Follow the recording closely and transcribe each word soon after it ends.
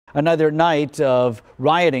Another night of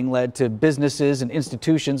rioting led to businesses and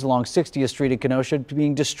institutions along 60th Street in Kenosha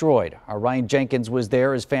being destroyed. Our Ryan Jenkins was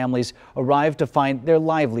there as families arrived to find their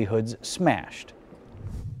livelihoods smashed.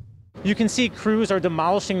 You can see crews are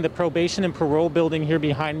demolishing the probation and parole building here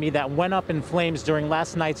behind me that went up in flames during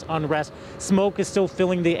last night's unrest. Smoke is still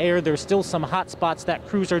filling the air. There's still some hot spots that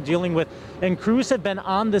crews are dealing with. And crews have been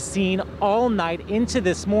on the scene all night into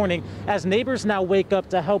this morning as neighbors now wake up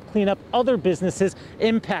to help clean up other businesses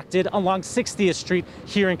impacted along 60th Street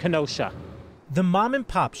here in Kenosha. The mom and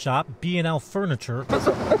pop shop, B&L Furniture,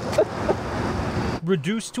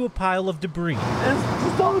 reduced to a pile of debris.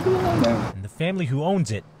 And the family who owns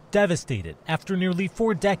it devastated after nearly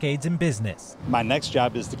 4 decades in business. My next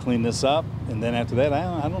job is to clean this up, and then after that,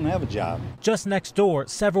 I don't have a job. Just next door,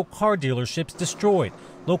 several car dealerships destroyed,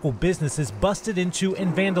 local businesses busted into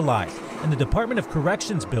and vandalized, and the Department of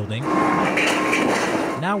Corrections building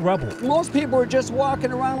now rubble. Most people were just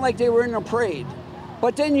walking around like they were in a parade.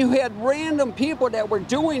 But then you had random people that were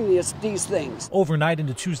doing these things. Overnight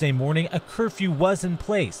into Tuesday morning, a curfew was in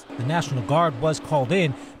place. The National Guard was called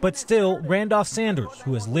in, but still, Randolph Sanders,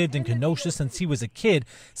 who has lived in Kenosha since he was a kid,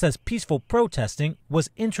 says peaceful protesting was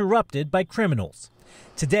interrupted by criminals.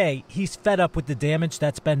 Today, he's fed up with the damage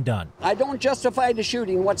that's been done. I don't justify the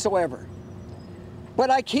shooting whatsoever, but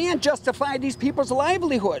I can't justify these people's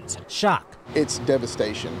livelihoods. Shock. It's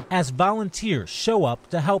devastation. As volunteers show up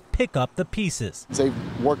to help pick up the pieces. They've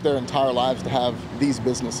worked their entire lives to have these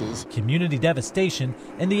businesses. Community devastation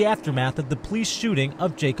in the aftermath of the police shooting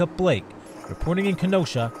of Jacob Blake. Reporting in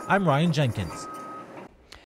Kenosha, I'm Ryan Jenkins.